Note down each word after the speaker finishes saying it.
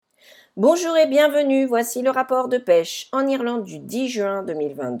Bonjour et bienvenue, voici le rapport de pêche en Irlande du 10 juin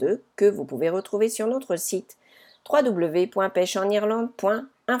 2022 que vous pouvez retrouver sur notre site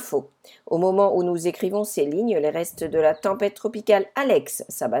www.pêcheenirlande.info. Au moment où nous écrivons ces lignes, les restes de la tempête tropicale Alex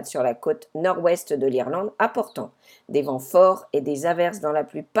s'abattent sur la côte nord-ouest de l'Irlande, apportant des vents forts et des averses dans la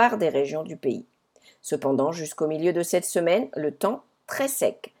plupart des régions du pays. Cependant, jusqu'au milieu de cette semaine, le temps très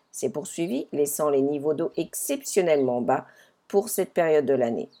sec s'est poursuivi, laissant les niveaux d'eau exceptionnellement bas pour cette période de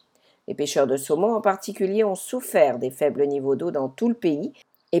l'année. Les pêcheurs de saumon en particulier ont souffert des faibles niveaux d'eau dans tout le pays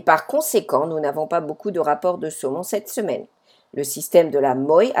et par conséquent, nous n'avons pas beaucoup de rapports de saumon cette semaine. Le système de la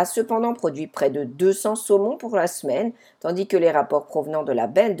Moy a cependant produit près de 200 saumons pour la semaine, tandis que les rapports provenant de la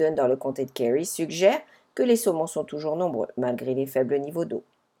Bandon dans le comté de Kerry suggèrent que les saumons sont toujours nombreux malgré les faibles niveaux d'eau.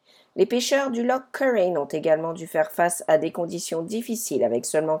 Les pêcheurs du Loch Currain ont également dû faire face à des conditions difficiles avec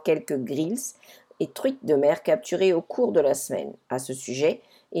seulement quelques grilles et truites de mer capturées au cours de la semaine. À ce sujet,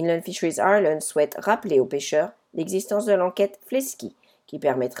 Inland Fisheries Ireland souhaite rappeler aux pêcheurs l'existence de l'enquête Flesky, qui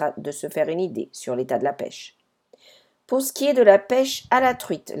permettra de se faire une idée sur l'état de la pêche. Pour ce qui est de la pêche à la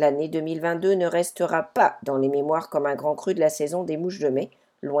truite, l'année 2022 ne restera pas dans les mémoires comme un grand cru de la saison des mouches de mai,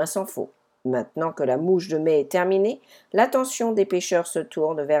 loin s'en faut. Maintenant que la mouche de mai est terminée, l'attention des pêcheurs se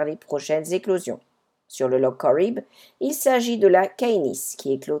tourne vers les prochaines éclosions. Sur le Loch Corrib, il s'agit de la caïnis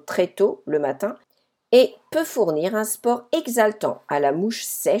qui éclot très tôt le matin et peut fournir un sport exaltant à la mouche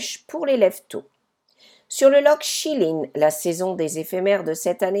sèche pour les lève-tôt. Sur le Loch Shilin, la saison des éphémères de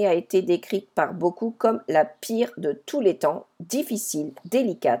cette année a été décrite par beaucoup comme la pire de tous les temps, difficile,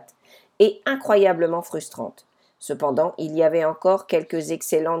 délicate et incroyablement frustrante. Cependant, il y avait encore quelques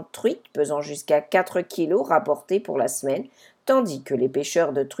excellentes truites pesant jusqu'à 4 kilos rapportées pour la semaine, tandis que les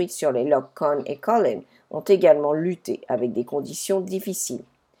pêcheurs de truites sur les lochs Conn et Cullen ont également lutté avec des conditions difficiles.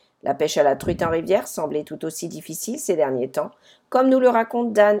 La pêche à la truite en rivière semblait tout aussi difficile ces derniers temps, comme nous le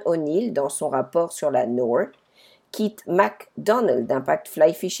raconte Dan O'Neill dans son rapport sur la Nore. Keith MacDonald d'Impact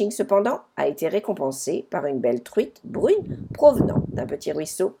Fly Fishing, cependant, a été récompensé par une belle truite brune provenant d'un petit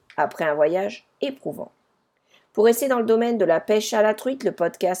ruisseau après un voyage éprouvant. Pour rester dans le domaine de la pêche à la truite, le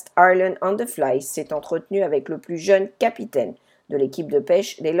podcast Ireland on the Fly s'est entretenu avec le plus jeune capitaine de l'équipe de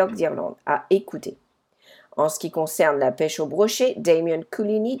pêche des Lochs d'Irlande, à écouter. En ce qui concerne la pêche au brochet, Damien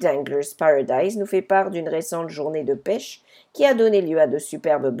Coolini d'Anglers Paradise nous fait part d'une récente journée de pêche qui a donné lieu à de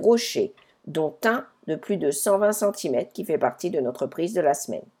superbes brochets, dont un de plus de 120 cm qui fait partie de notre prise de la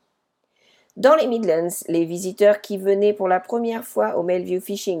semaine. Dans les Midlands, les visiteurs qui venaient pour la première fois au Melview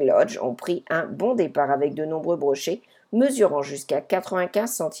Fishing Lodge ont pris un bon départ avec de nombreux brochets mesurant jusqu'à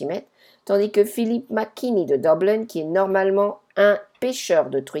 95 cm, tandis que Philip McKinney de Dublin, qui est normalement un pêcheur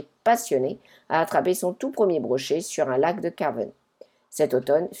de truites passionné, a attrapé son tout premier brochet sur un lac de Cavan. Cet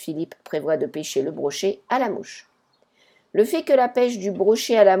automne, Philippe prévoit de pêcher le brochet à la mouche. Le fait que la pêche du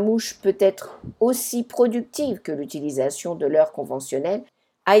brochet à la mouche peut être aussi productive que l'utilisation de leurres conventionnelles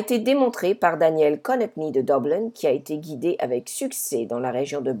a été démontré par Daniel Connepney de Dublin, qui a été guidé avec succès dans la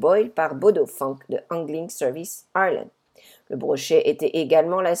région de Boyle par Bodo Funk de Angling Service Ireland. Le brochet était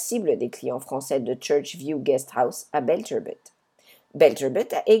également la cible des clients français de Churchview Guest House à Belturbet.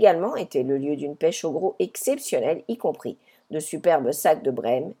 Belturbet a également été le lieu d'une pêche au gros exceptionnelle, y compris de superbes sacs de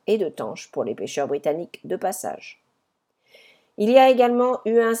brème et de tanches pour les pêcheurs britanniques de passage. Il y a également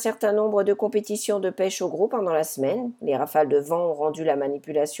eu un certain nombre de compétitions de pêche au gros pendant la semaine. Les rafales de vent ont rendu la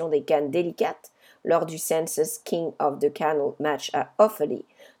manipulation des cannes délicate lors du Census King of the Canal match à Offaly,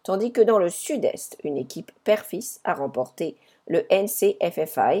 tandis que dans le sud-est, une équipe père-fils a remporté le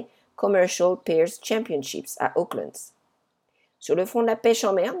NCFFI Commercial Pairs Championships à Oaklands. Sur le front de la pêche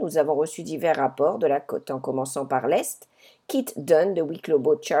en mer, nous avons reçu divers rapports de la côte, en commençant par l'Est. Keith Dunn de Wicklow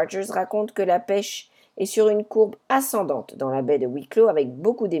Boat Chargers raconte que la pêche est sur une courbe ascendante dans la baie de Wicklow avec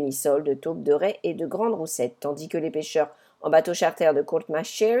beaucoup d'émissoles, de taupes, de raies et de grandes roussettes, tandis que les pêcheurs en bateau charter de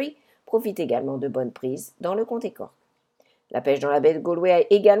Courtmash-Sherry profitent également de bonnes prises dans le comté Cork. La pêche dans la baie de Galway a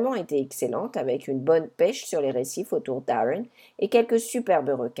également été excellente avec une bonne pêche sur les récifs autour d'Arran et quelques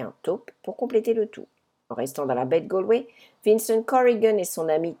superbes requins taupes pour compléter le tout. En restant dans la baie de Galway, Vincent Corrigan et son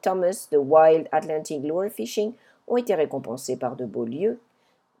ami Thomas de Wild Atlantic Lure Fishing ont été récompensés par de beaux lieux,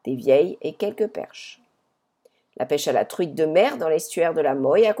 des vieilles et quelques perches. La pêche à la truite de mer dans l'estuaire de la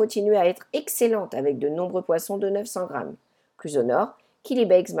Moy a continué à être excellente avec de nombreux poissons de 900 grammes. Plus au nord,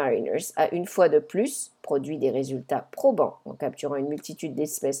 Killybegs Mariners a une fois de plus produit des résultats probants en capturant une multitude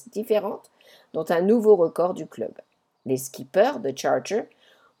d'espèces différentes, dont un nouveau record du club. Les skippers de Charger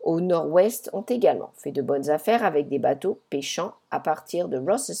au nord-ouest ont également fait de bonnes affaires avec des bateaux pêchant à partir de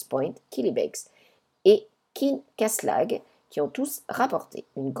Rosses Point, Killybegs et Kincaslag, qui ont tous rapporté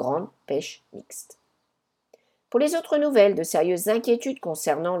une grande pêche mixte. Pour les autres nouvelles, de sérieuses inquiétudes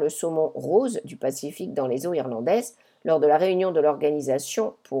concernant le saumon rose du Pacifique dans les eaux irlandaises, lors de la réunion de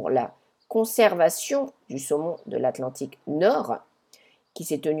l'Organisation pour la conservation du saumon de l'Atlantique Nord, qui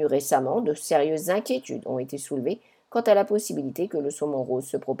s'est tenue récemment, de sérieuses inquiétudes ont été soulevées quant à la possibilité que le saumon rose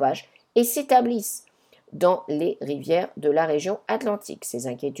se propage et s'établisse dans les rivières de la région atlantique. Ces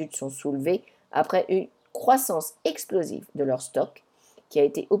inquiétudes sont soulevées après une croissance explosive de leur stock qui a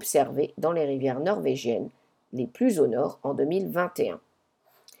été observée dans les rivières norvégiennes les plus au nord en 2021.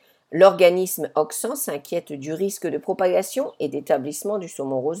 L'organisme Oxan s'inquiète du risque de propagation et d'établissement du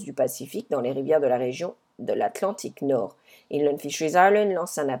saumon rose du Pacifique dans les rivières de la région de l'Atlantique Nord. Inland Fisheries Ireland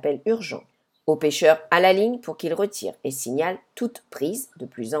lance un appel urgent aux pêcheurs à la ligne pour qu'ils retirent et signalent toute prise. De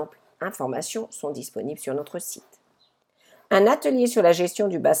plus amples informations sont disponibles sur notre site. Un atelier sur la gestion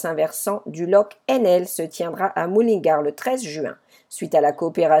du bassin versant du Loch Ennel se tiendra à Mullingar le 13 juin. Suite à la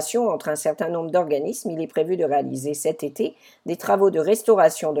coopération entre un certain nombre d'organismes, il est prévu de réaliser cet été des travaux de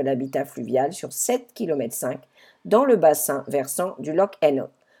restauration de l'habitat fluvial sur 7,5 km dans le bassin versant du Loch Ennel.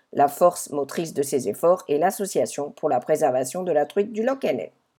 La force motrice de ces efforts est l'Association pour la préservation de la truite du Loch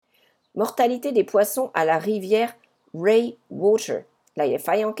Ennel. Mortalité des poissons à la rivière Ray Water.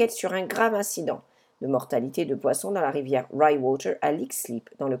 L'IFI enquête sur un grave incident de mortalité de poissons dans la rivière Rye Water à Leixlip,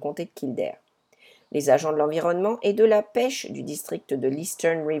 dans le comté de Kildare. Les agents de l'environnement et de la pêche du district de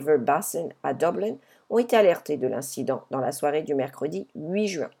l'Eastern River Basin à Dublin ont été alertés de l'incident dans la soirée du mercredi 8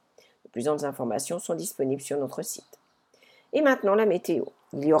 juin. De plus amples informations sont disponibles sur notre site. Et maintenant la météo.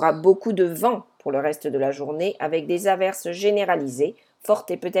 Il y aura beaucoup de vent pour le reste de la journée avec des averses généralisées,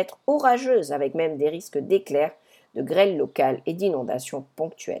 fortes et peut-être orageuses avec même des risques d'éclairs, de grêle locale et d'inondations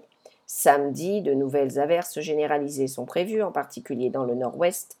ponctuelles. Samedi, de nouvelles averses généralisées sont prévues, en particulier dans le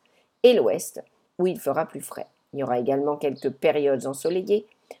nord-ouest et l'ouest, où il fera plus frais. Il y aura également quelques périodes ensoleillées,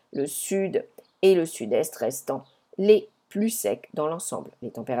 le sud et le sud-est restant les plus secs dans l'ensemble.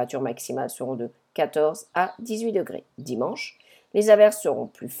 Les températures maximales seront de 14 à 18 degrés. Dimanche, les averses seront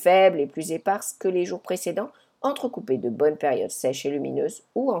plus faibles et plus éparses que les jours précédents, entrecoupées de bonnes périodes sèches et lumineuses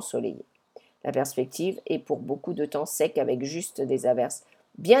ou ensoleillées. La perspective est pour beaucoup de temps sec avec juste des averses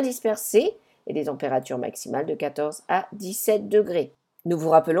bien dispersées et des températures maximales de 14 à 17 degrés. Nous vous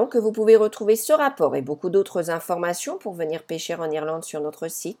rappelons que vous pouvez retrouver ce rapport et beaucoup d'autres informations pour venir pêcher en Irlande sur notre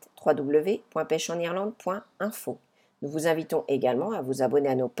site www.pêcheenirlande.info. Nous vous invitons également à vous abonner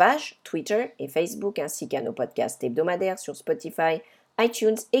à nos pages Twitter et Facebook ainsi qu'à nos podcasts hebdomadaires sur Spotify,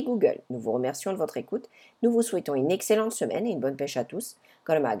 iTunes et Google. Nous vous remercions de votre écoute. Nous vous souhaitons une excellente semaine et une bonne pêche à tous.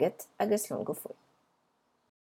 Colmaget, agus Longofoy.